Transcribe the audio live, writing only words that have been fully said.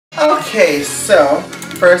Okay, so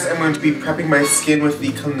first I'm going to be prepping my skin with the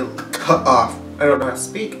I don't know how to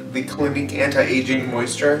speak. The Clinique Anti-Aging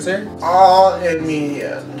Moisturizer. All in the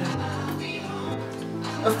hand.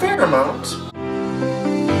 A fair amount.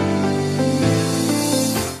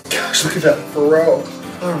 Gosh, look at that fro.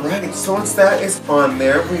 Alright, so once that is on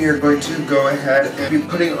there, we are going to go ahead and be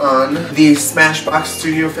putting on the Smashbox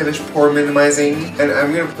Studio Finish Pore Minimizing. And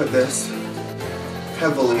I'm going to put this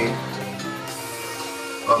heavily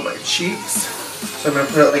on my cheeks. So I'm going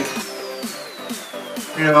to put it like,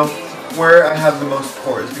 you know, where I have the most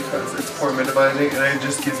pores because it's pore minimizing and it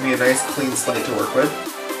just gives me a nice clean slate to work with.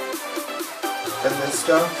 And this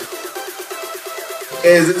stuff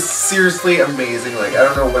is seriously amazing. Like, I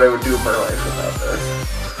don't know what I would do in my life without this.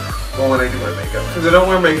 Well, when I do my makeup. Because I don't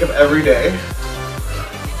wear makeup every day.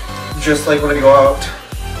 Just like when I go out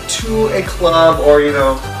to a club or, you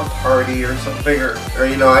know, a party or something. Or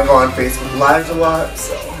you know, I go on Facebook Lives a lot,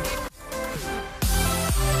 so.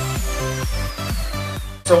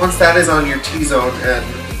 So once that is on your T-zone and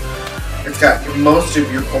it's got most of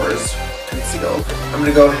your pores concealed, I'm going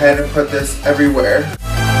to go ahead and put this everywhere.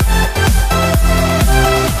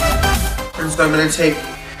 And so I'm going to take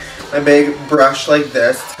my big brush like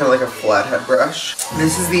this. It's kind of like a flathead brush.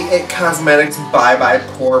 This is the IT Cosmetics Bye Bye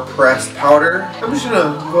Pore Pressed Powder. I'm just going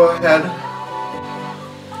to go ahead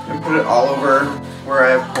and put it all over where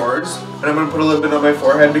I have pores. And I'm going to put a little bit on my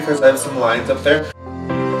forehead because I have some lines up there.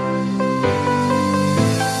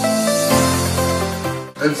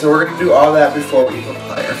 And so we're going to do all that before we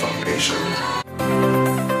apply our foundation.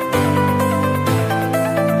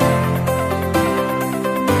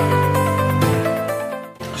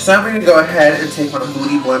 So I'm going to go ahead and take my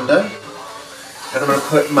Booty Blender and I'm going to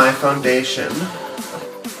put my foundation.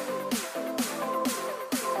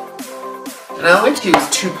 And I like to use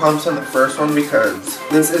 2 pumps on the first one because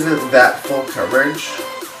this isn't that full coverage.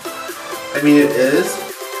 I mean, it is,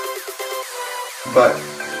 but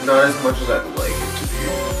not as much as I'd like it to be.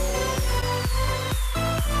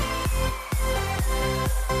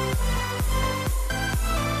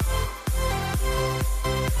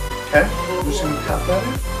 Okay, I'm just going to pat that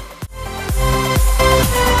in.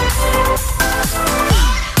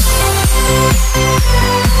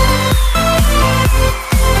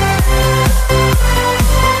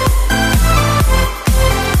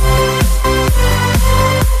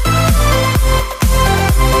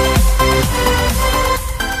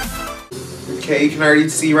 Okay, you can already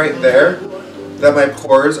see right there that my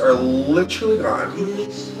pores are literally gone.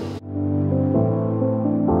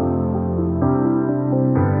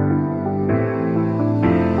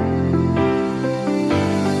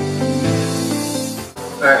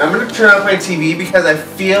 Alright, I'm going to turn off my TV because I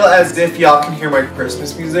feel as if y'all can hear my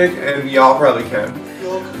Christmas music, and y'all probably can.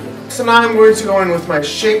 So now I'm going to go in with my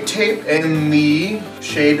Shape Tape in the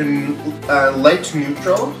shade Light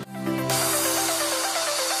Neutral.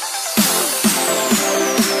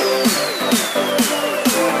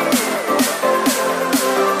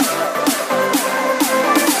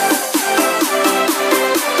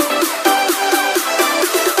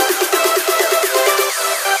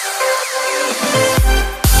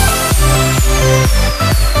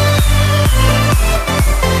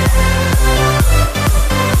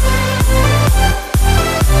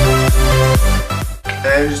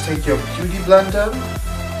 And just take your Beauty Blender.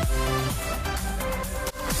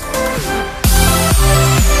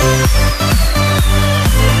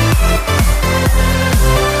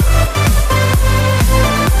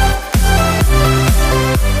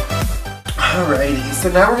 Alrighty,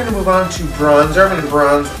 so now we're going to move on to bronzer. I'm going to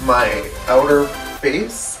bronze my outer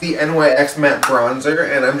face, the NYX Matte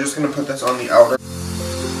Bronzer, and I'm just going to put this on the outer.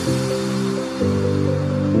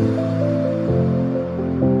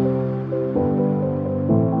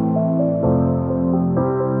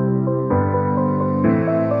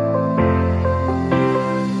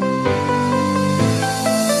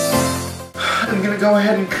 I'm going to go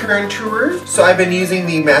ahead and contour. So I've been using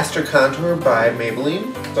the Master Contour by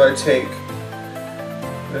Maybelline. So I take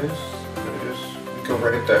this and just go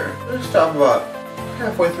right there. I just stop about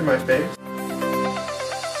halfway through my face.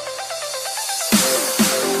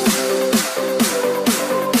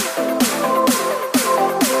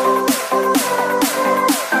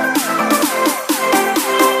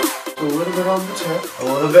 A little bit on the tip, a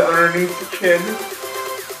little bit underneath the chin.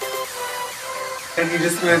 And you're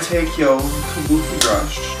just going to take your kabuki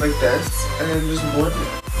brush like this and then just blend it.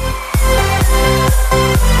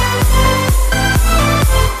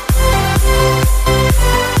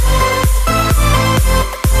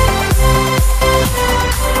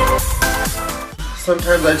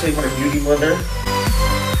 Sometimes I take my Beauty Blender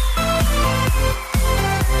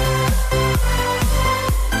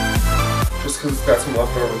because it's got some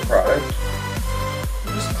leftover product.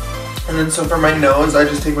 And then so for my nose, I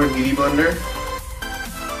just take my beauty blender.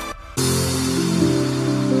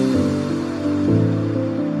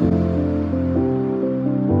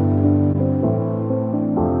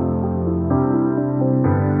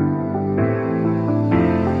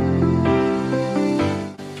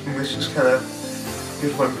 And this just kind of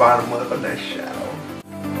gives my bottom lip a nice shadow.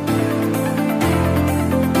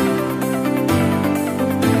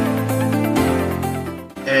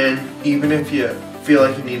 And even if you feel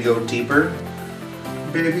like you need to go deeper,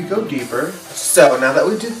 baby, go deeper. So now that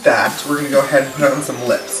we did that, we're gonna go ahead and put on some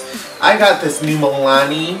lips. I got this new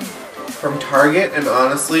Milani from Target, and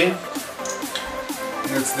honestly,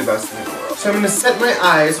 it's the best thing in the world. So I'm gonna set my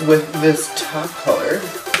eyes with this top color,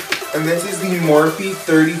 and this is the Morphe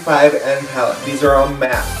 35N palette. These are all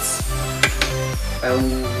mattes. I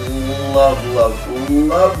love, love,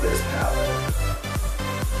 love this palette.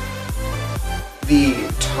 The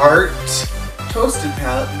Tarte Toasted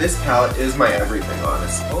palette. This palette is my everything,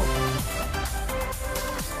 honestly.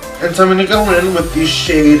 And so I'm going to go in with the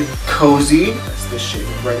shade Cozy. That's this shade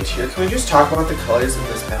right here. Can we just talk about the colors in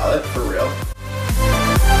this palette for real?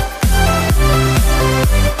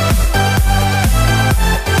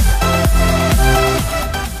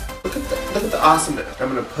 Look at the awesomeness.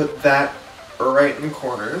 I'm going to put that right in the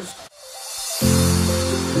corners.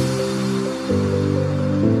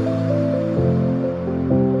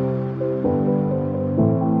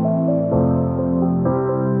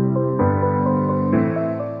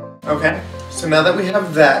 Okay, so now that we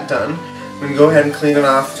have that done, I'm going to go ahead and clean it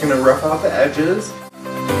off. It's going to rough out the edges.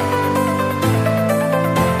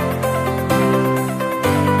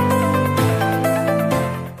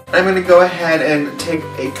 I'm going to go ahead and take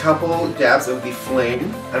a couple dabs of the Flame,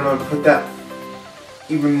 and I'm going to put that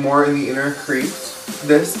even more in the inner crease.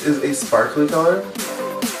 This is a sparkly color,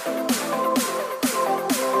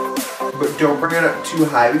 but don't bring it up too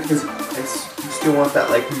high because I still want that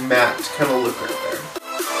like matte kind of look right there.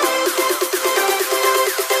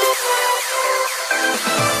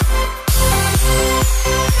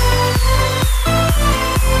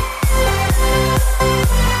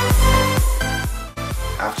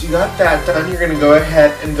 After you got that done, you're going to go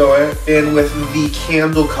ahead and go in with the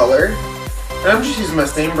Candle color. And I'm just using my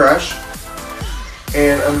same brush.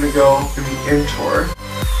 And I'm going to go in the intour.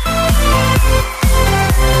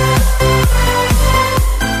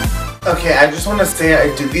 Okay, I just want to say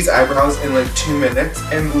I did these eyebrows in like 2 minutes.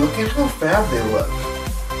 And look at how fab they look.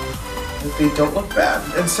 Like, they don't look bad.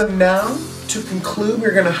 And so now, to conclude,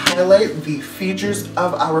 we're going to highlight the features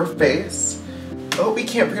of our face. Oh, we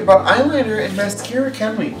can't forget about eyeliner and mascara,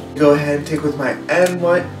 can we? Go ahead and take with my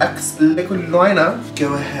NYX liquid liner.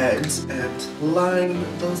 Go ahead and line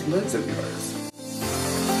those lids of yours.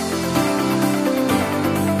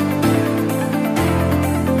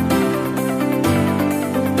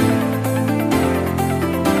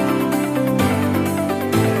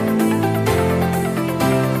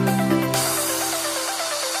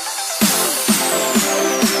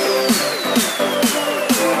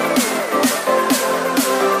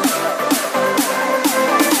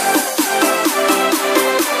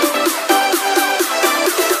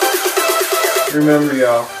 Remember,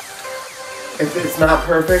 y'all, if it's not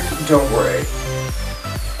perfect, don't worry.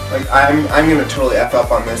 Like, I'm gonna totally F up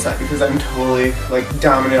on this side because I'm totally, like,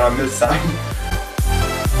 dominant on this side.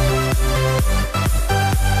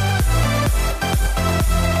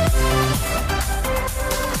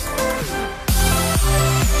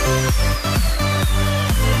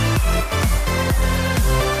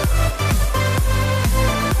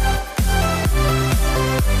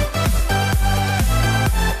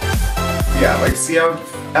 Yeah, like, see how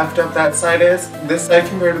effed up that side is? This side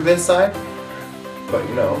compared to this side? But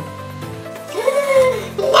you know.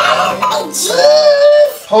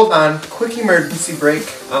 Hold on, quick emergency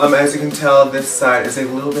break. As you can tell, this side is a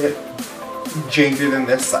little bit jankier than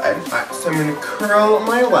this side. Alright, so I'm gonna curl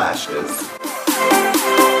my lashes.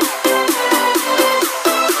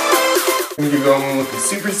 I'm gonna go in with the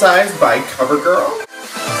Super Size by CoverGirl.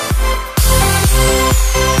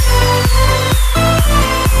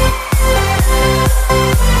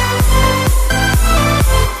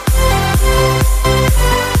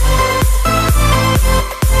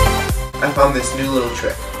 I found this new little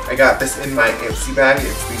trick. I got this in my Ipsy bag.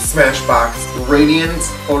 It's the Smashbox Radiance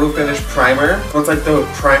Photo Finish Primer. So it's like the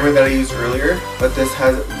primer that I used earlier, but this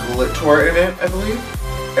has glitter in it, I believe.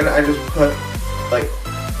 And I just put like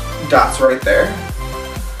dots right there.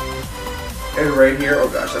 And right here, oh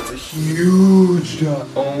gosh, that's a huge dot.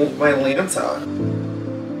 Oh, my lance out.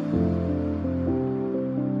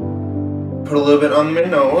 put a little bit on my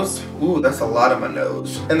nose. Ooh, that's a lot on my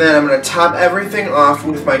nose. And then I'm gonna top everything off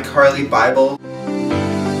with my Carly Bible.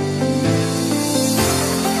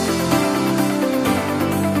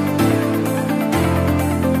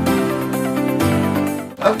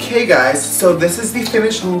 Okay guys, so this is the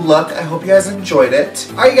finished look. I hope you guys enjoyed it.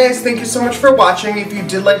 Alright guys, thank you so much for watching. If you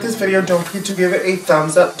did like this video, don't forget to give it a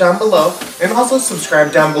thumbs up down below. And also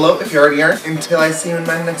subscribe down below if you already aren't. Until I see you in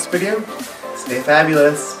my next video, stay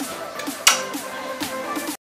fabulous.